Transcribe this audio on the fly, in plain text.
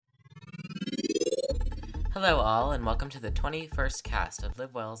Hello all, and welcome to the 21st cast of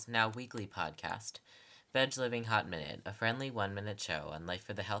Live Well's now weekly podcast, Veg Living Hot Minute, a friendly 1-minute show on life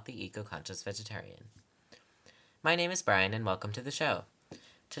for the healthy, eco-conscious vegetarian. My name is Brian, and welcome to the show.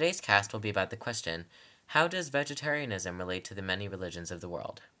 Today's cast will be about the question, how does vegetarianism relate to the many religions of the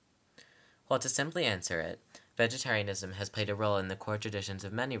world? Well, to simply answer it, vegetarianism has played a role in the core traditions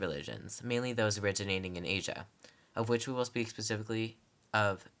of many religions, mainly those originating in Asia, of which we will speak specifically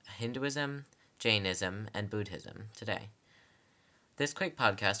of Hinduism, Jainism, and Buddhism today. This quick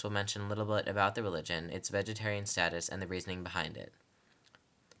podcast will mention a little bit about the religion, its vegetarian status, and the reasoning behind it.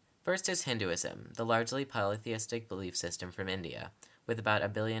 First is Hinduism, the largely polytheistic belief system from India, with about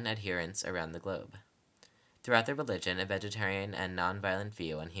 1 billion adherents around the globe. Throughout the religion, a vegetarian and non-violent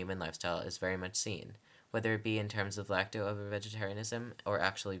view on human lifestyle is very much seen, whether it be in terms of lacto-vegetarianism or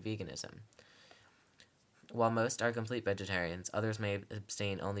actually veganism. While most are complete vegetarians, others may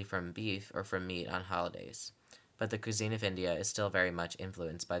abstain only from beef or from meat on holidays, but the cuisine of India is still very much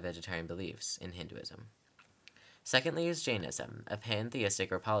influenced by vegetarian beliefs in Hinduism. Secondly is Jainism, a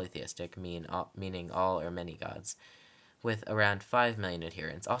pantheistic or polytheistic, meaning all or many gods, with around 5 million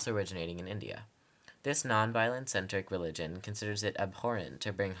adherents, also originating in India. This non-violent-centric religion considers it abhorrent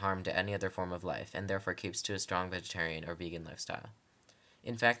to bring harm to any other form of life, and therefore keeps to a strong vegetarian or vegan lifestyle.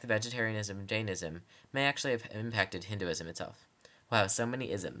 In fact, the vegetarianism of Jainism may actually have impacted Hinduism itself. Wow, so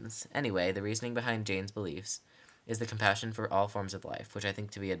many isms. Anyway, the reasoning behind Jain's beliefs is the compassion for all forms of life, which I think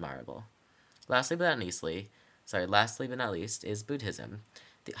to be admirable. Lastly but not least, is Buddhism,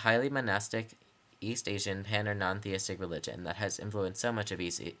 the highly monastic East Asian pan- or non-theistic religion that has influenced so much of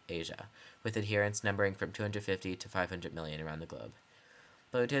East Asia, with adherents numbering from 250 to 500 million around the globe.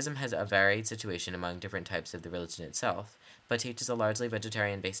 Buddhism has a varied situation among different types of the religion itself, but teaches a largely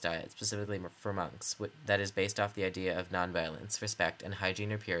vegetarian-based diet, specifically for monks, that is based off the idea of nonviolence, respect, and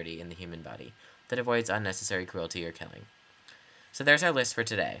hygiene or purity in the human body, that avoids unnecessary cruelty or killing. So there's our list for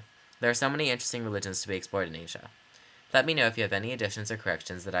today. There are so many interesting religions to be explored in Asia. Let me know if you have any additions or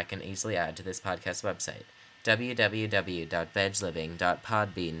corrections that I can easily add to this podcast website,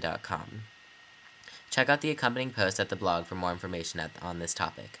 www.vegliving.podbean.com. Check out the accompanying post at the blog for more information on this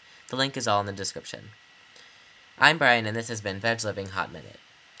topic. The link is all in the description. I'm Brian, and this has been Veg Living Hot Minute.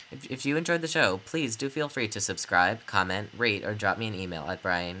 If you enjoyed the show, please do feel free to subscribe, comment, rate, or drop me an email at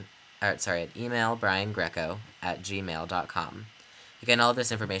emailbriangreco@gmail.com. Again, all of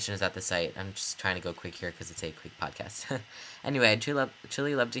this information is at the site. I'm just trying to go quick here because it's a quick podcast. Anyway, I'd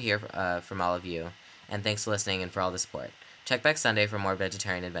truly love to hear from all of you, and thanks for listening and for all the support. Check back Sunday for more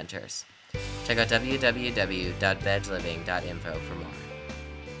vegetarian adventures. Check out www.vegliving.info for more.